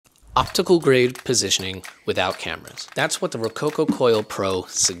Optical grade positioning without cameras. That's what the Rokoko Coil Pro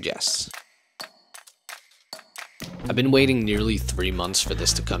suggests. I've been waiting nearly 3 months for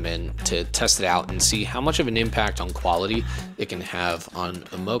this to come in to test it out and see how much of an impact on quality it can have on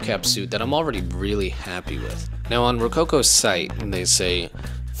a mocap suit that I'm already really happy with. Now on Rokoko's site, they say,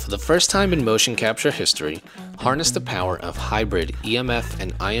 for the first time in motion capture history, harness the power of hybrid EMF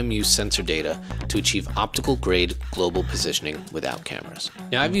and IMU sensor data to achieve optical grade global positioning without cameras.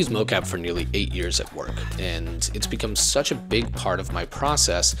 Now I've used mocap for nearly 8 years at work, and it's become such a big part of my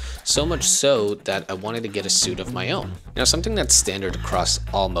process, so much so that I wanted to get a suit of my own. Now something that's standard across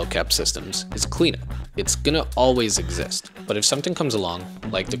all mocap systems is cleanup. It's gonna always exist, but if something comes along,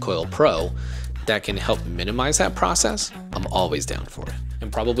 like the Coil Pro, that can help minimize that process, I'm always down for it. In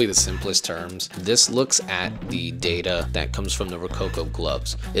probably the simplest terms, this looks at the data that comes from the Rokoko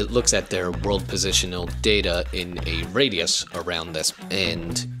gloves. It looks at their world positional data in a radius around this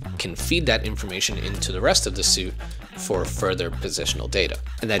and can feed that information into the rest of the suit for further positional data.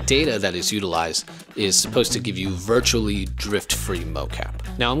 And that data that is utilized is supposed to give you virtually drift-free mocap.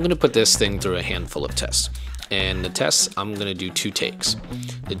 Now I'm going to put this thing through a handful of tests. And the tests, I'm going to do 2 takes.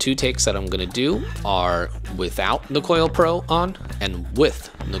 The 2 takes that I'm going to do are without the Coil Pro on and with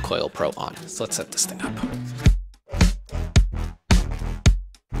the Coil Pro on. So let's set this thing up.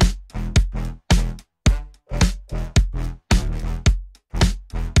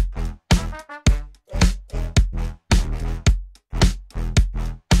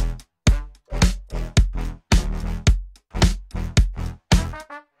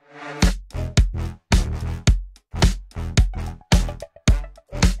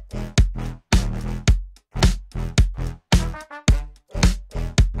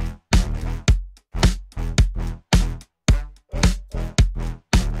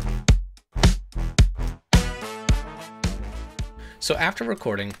 So after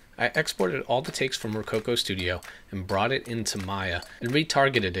recording, I exported all the takes from Rokoko Studio and brought it into Maya and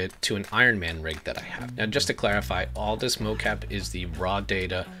retargeted it to an Iron Man rig that I have. Now just to clarify, all this mocap is the raw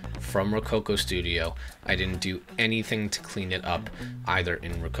data from Rokoko Studio. I didn't do anything to clean it up either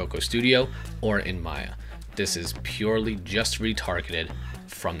in Rokoko Studio or in Maya. This is purely just retargeted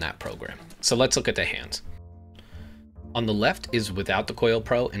from that program. So let's look at the hands. On the left is without the Coil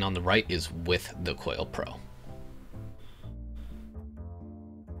Pro and on the right is with the Coil Pro.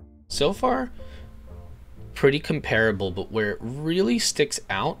 So far, pretty comparable, but where it really sticks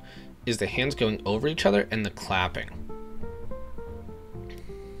out is the hands going over each other and the clapping.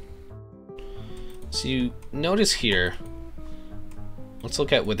 So you notice here, let's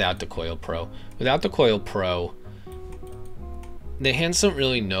look at without the Coil Pro. Without the Coil Pro, the hands don't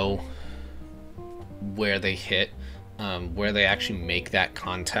really know where they hit, where they actually make that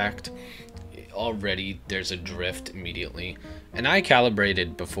contact. Already there's a drift immediately. And I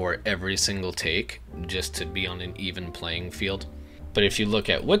calibrated before every single take just to be on an even playing field. But if you look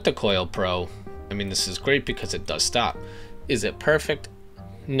at with the Coil Pro, I mean, this is great because it does stop. Is it perfect?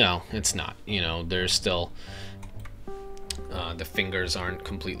 No, it's not. You know, there's still, the fingers aren't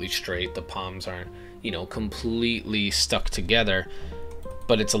completely straight. The palms aren't, you know, completely stuck together.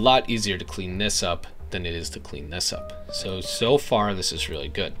 But it's a lot easier to clean this up than it is to clean this up. So far, this is really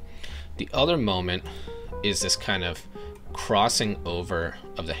good. The other moment is this kind of crossing over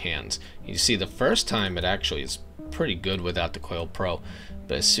of the hands. You see the first time it actually is pretty good without the Coil Pro,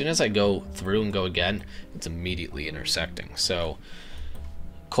 but as soon as I go through and go again, it's immediately intersecting. So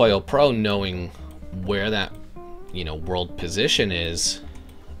Coil Pro, knowing where that, you know, world position is,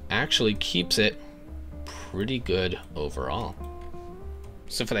 actually keeps it pretty good overall.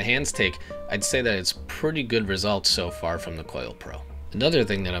 So for the hands take, I'd say that it's pretty good results so far from the Coil Pro. Another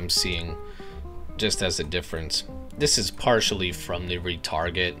thing that I'm seeing just as a difference, this is partially from the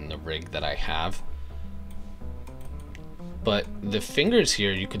retarget and the rig that I have, but the fingers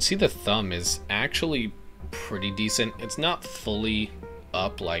here, you can see the thumb is actually pretty decent. It's not fully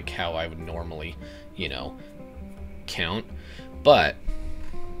up like how I would normally, you know, count, but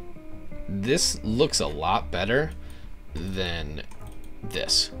this looks a lot better than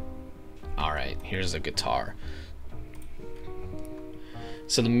this. All right, here's the guitar.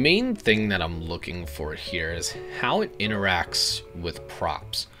 So the main thing that I'm looking for here is how it interacts with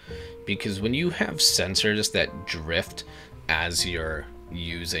props. Because when you have sensors that drift as you're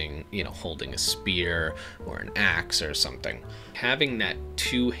using, you know, holding a spear or an axe or something, having that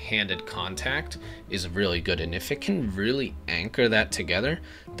two-handed contact is really good. And if it can really anchor that together,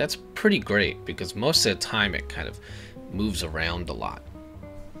 that's pretty great, because most of the time it kind of moves around a lot.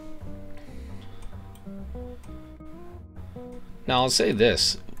 Now I'll say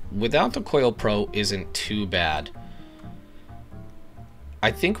this, without the Coil Pro isn't too bad.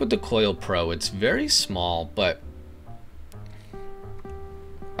 I think with the Coil Pro, it's very small, but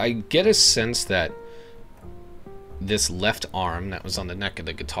I get a sense that this left arm that was on the neck of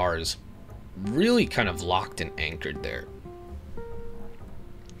the guitar is really kind of locked and anchored there.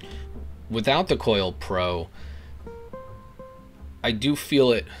 Without the Coil Pro, I do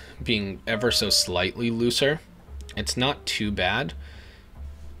feel it being ever so slightly looser. It's not too bad,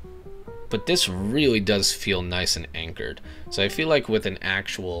 but this really does feel nice and anchored. So I feel like with an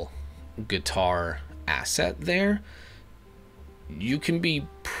actual guitar asset there, you can be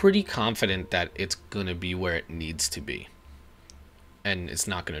pretty confident that it's going to be where it needs to be, and it's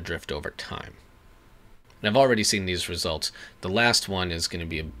not going to drift over time. And I've already seen these results. The last one is going to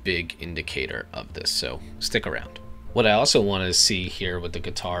be a big indicator of this, so stick around. What I also want to see here with the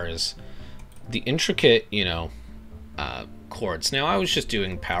guitar is the intricate, chords. Now, I was just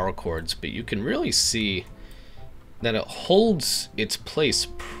doing power chords, but you can really see that it holds its place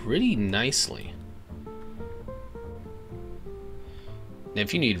pretty nicely. Now,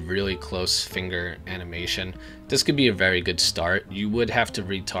 if you need really close finger animation, this could be a very good start. You would have to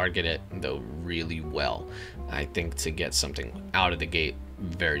retarget it, though, really well, I think, to get something out of the gate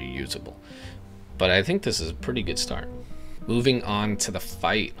very usable. But I think this is a pretty good start. Moving on to the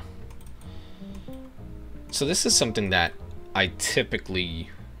fight. So this is something that I typically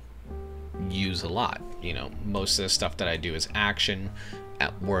use a lot. Most of the stuff that I do is action.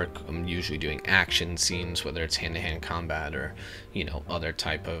 At work, I'm usually doing action scenes, whether it's hand-to-hand combat or, other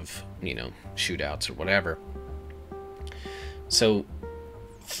type of, shootouts or whatever. So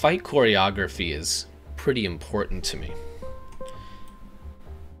fight choreography is pretty important to me.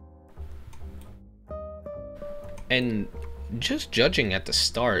 And just judging at the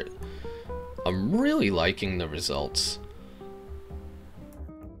start, I'm really liking the results.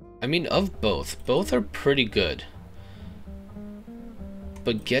 I mean, of both are pretty good.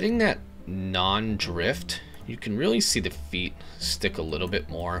 But getting that non-drift, you can really see the feet stick a little bit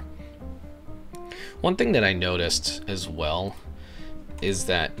more. One thing that I noticed as well is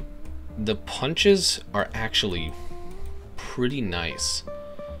that the punches are actually pretty nice.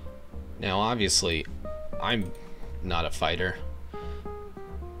 Now, obviously, I'm not a fighter,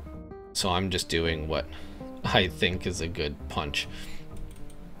 so I'm just doing what I think is a good punch.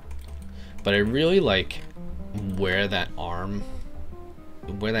 But I really like where that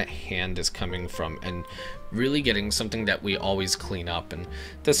hand is coming from, and really getting something that we always clean up, and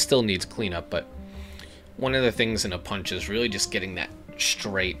this still needs cleanup, but one of the things in a punch is really just getting that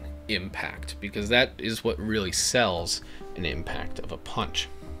straight impact, because that is what really sells an impact of a punch.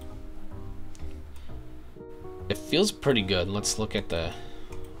 It feels pretty good. Let's look at the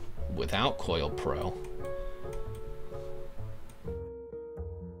without Coil Pro.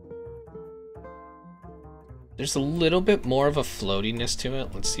 There's a little bit more of a floatiness to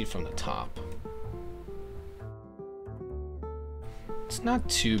it. Let's see from the top. It's not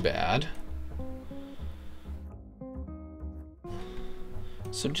too bad.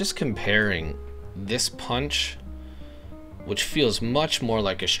 So just comparing this punch, which feels much more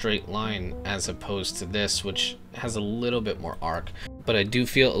like a straight line, as opposed to this, which has a little bit more arc, but I do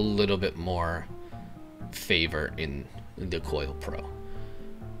feel a little bit more favor in the Coil Pro.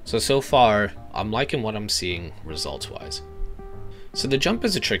 So far, I'm liking what I'm seeing results-wise. So the jump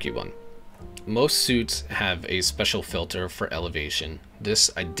is a tricky one. Most suits have a special filter for elevation. This,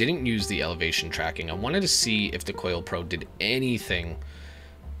 I didn't use the elevation tracking. I wanted to see if the Coil Pro did anything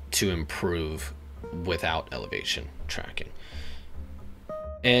to improve without elevation tracking.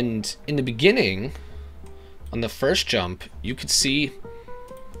 And in the beginning, on the first jump, you could see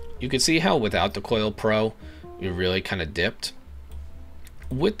how without the Coil Pro, you really kind of dipped.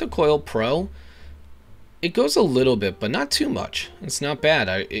 With the Coil Pro, it goes a little bit, but not too much. It's not bad.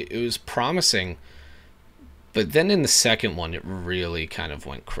 It was promising, but then in the second one, it really kind of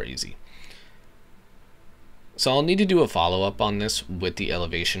went crazy. So I'll need to do a follow-up on this with the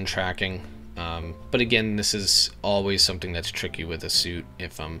elevation tracking. But again, this is always something that's tricky with a suit.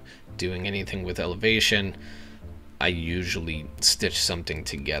 If I'm doing anything with elevation, I usually stitch something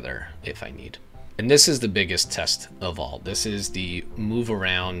together if I need. And this is the biggest test of all. This is the move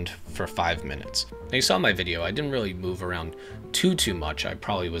around for 5 minutes. Now, you saw my video. I didn't really move around too much. I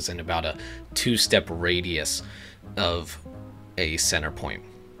probably was in about a 2-step radius of a center point.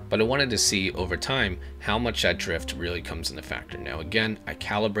 But I wanted to see over time how much that drift really comes into factor. Now, again, I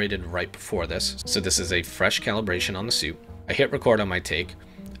calibrated right before this. So this is a fresh calibration on the suit. I hit record on my take.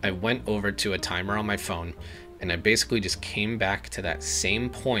 I went over to a timer on my phone, and I basically just came back to that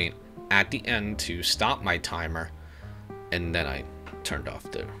same point at the end to stop my timer, and then I turned off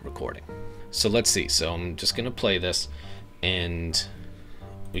the recording. So let's see. So I'm just gonna play this, and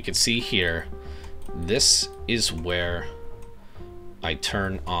we can see here, this is where I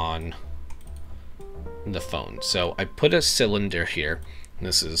turn on the phone. So I put a cylinder here.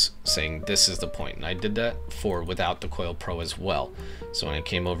 This is saying this is the point, and I did that for without the Coil Pro as well. So when I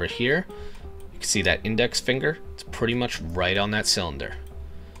came over here, you can see that index finger, it's pretty much right on that cylinder.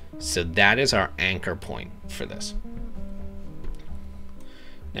 So that is our anchor point for this.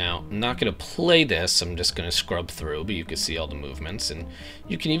 Now, I'm not going to play this, I'm just going to scrub through, but you can see all the movements, and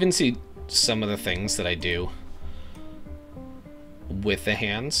you can even see some of the things that I do with the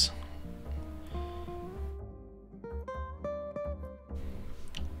hands.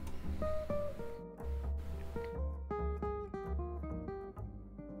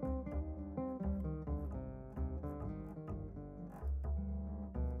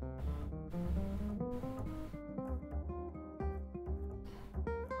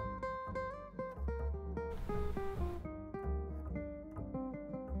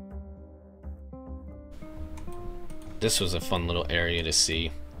 This was a fun little area to see.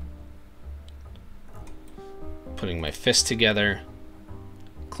 Putting my fist together,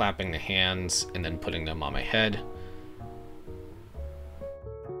 clapping the hands, and then putting them on my head.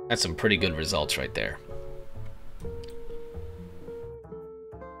 That's some pretty good results right there.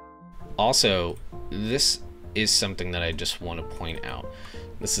 Also, this is something that I just want to point out.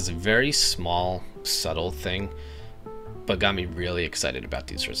 This is a very small, subtle thing, but got me really excited about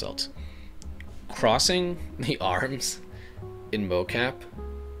these results. Crossing the arms in Mocap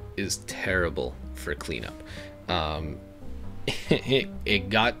is terrible for cleanup. It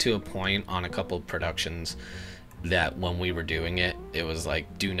got to a point on a couple of productions that when we were doing it, it was like,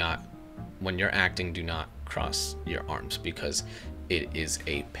 when you're acting, do not cross your arms, because it is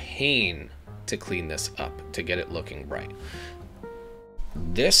a pain to clean this up, to get it looking right.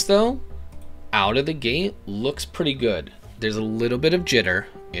 This though, out of the gate, looks pretty good. There's a little bit of jitter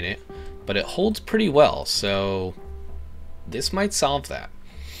in it, but it holds pretty well, so this might solve that.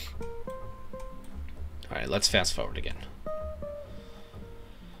 Alright, let's fast forward again.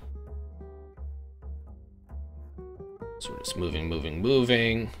 So we're just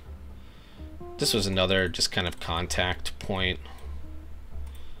moving. This was another just kind of contact point.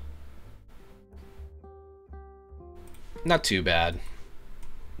 Not too bad.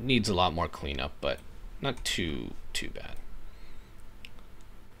 Needs a lot more cleanup, but not too bad.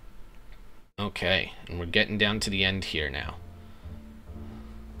 Okay, and we're getting down to the end here now.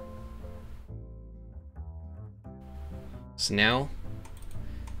 So now,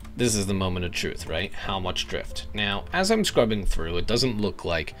 this is the moment of truth, right? How much drift? Now, as I'm scrubbing through, it doesn't look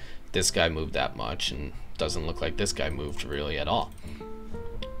like this guy moved that much, and doesn't look like this guy moved really at all.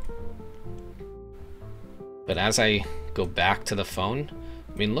 But as I go back to the phone,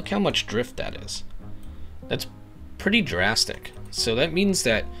 I mean, look how much drift that is. That's pretty drastic. So that means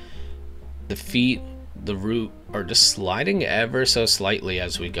that the feet, the root, are just sliding ever so slightly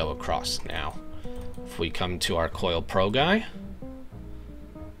as we go across. Now, if we come to our Coil Pro guy,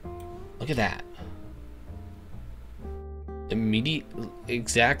 look at that.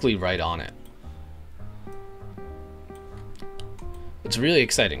 Exactly right on it. It's really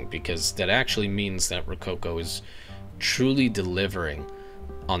exciting because that actually means that Rokoko is truly delivering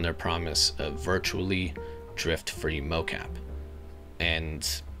on their promise of virtually drift-free mocap. And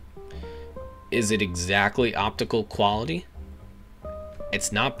is it exactly optical quality?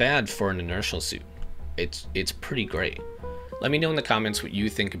 It's not bad for an inertial suit. It's pretty great. Let me know in the comments what you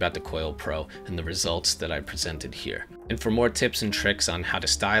think about the Coil Pro and the results that I presented here. And for more tips and tricks on how to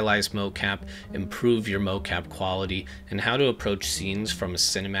stylize mocap, improve your mocap quality, and how to approach scenes from a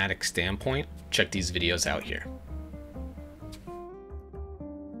cinematic standpoint, check these videos out here.